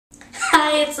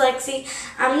Hi, it's Lexi.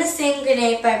 I'm gonna sing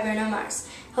Grenade by Bruno Mars.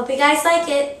 Hope you guys like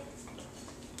it.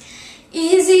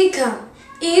 Easy come,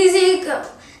 easy go.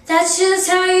 That's just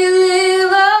how you live.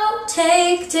 Oh,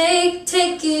 take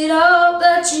it all,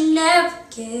 but you never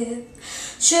give.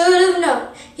 Should've known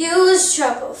you was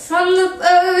trouble from the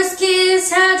first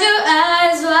kiss. Had your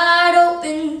eyes wide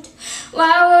opened.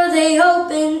 Why were they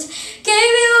opened?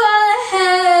 Gave you all I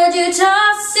had. You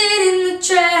tossed it in the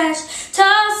trash.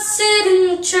 Toss it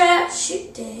in the trash, you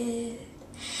did.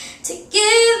 To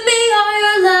give me all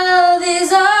your love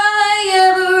is all I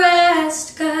ever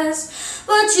asked. 'Cause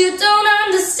what you don't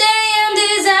understand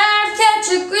is I'd catch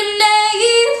a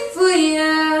grenade for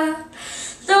ya.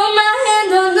 Throw my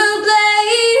hand on the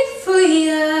blade for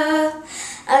ya.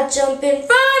 I'd jump in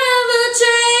front of a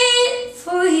train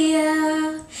for ya.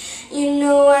 You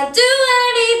know I'd do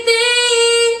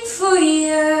anything for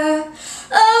ya.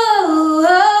 Oh,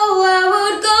 I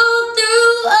would go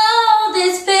through all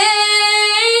this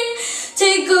pain.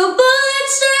 Take a bullet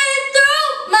straight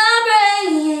through my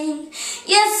brain.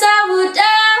 Yes, I would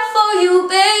die for you,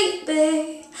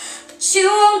 baby. But you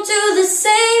won't do the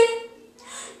same.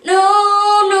 No,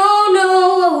 no, no.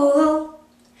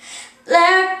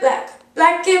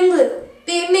 Black and blue.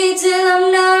 Beat me till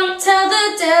I'm numb. Tell the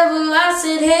devil I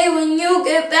said, hey, when you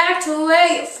get back to where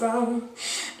you're from.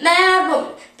 Mad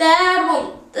woman, bad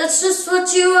woman, that's just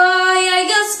what you are. Yeah,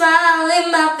 you smile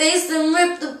in my face, then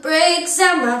rip the brakes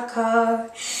out my car.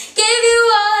 Gave you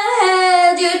all I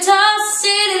had, you tossed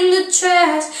it in the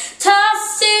trash.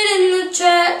 Tossed it in the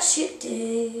trash, you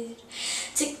did.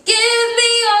 To give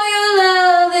me all your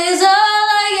love is all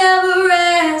I ever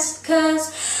ask. 'Cause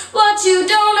what you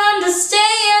don't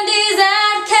understand is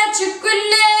I'd catch a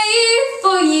grenade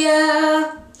for ya.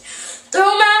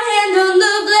 Throw my hand on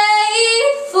the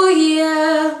blade for ya.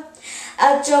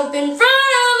 I'd jump in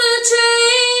front of a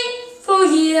train for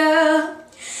ya.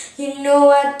 You know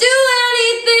I'd do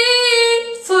anything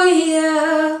for ya.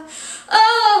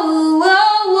 Oh,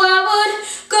 I would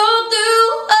go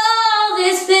through all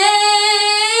this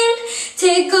pain.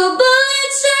 Take a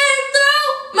bullet straight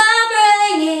through my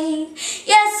brain.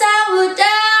 Yes, I would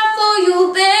die for you,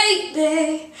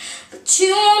 baby. But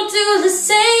you won't do the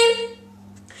same.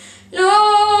 No,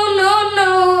 no,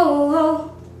 no.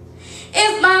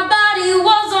 If my body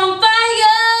was on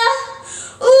fire,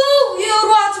 ooh, you'd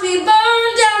watch me burn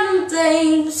down in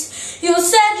flames. You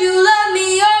said you loved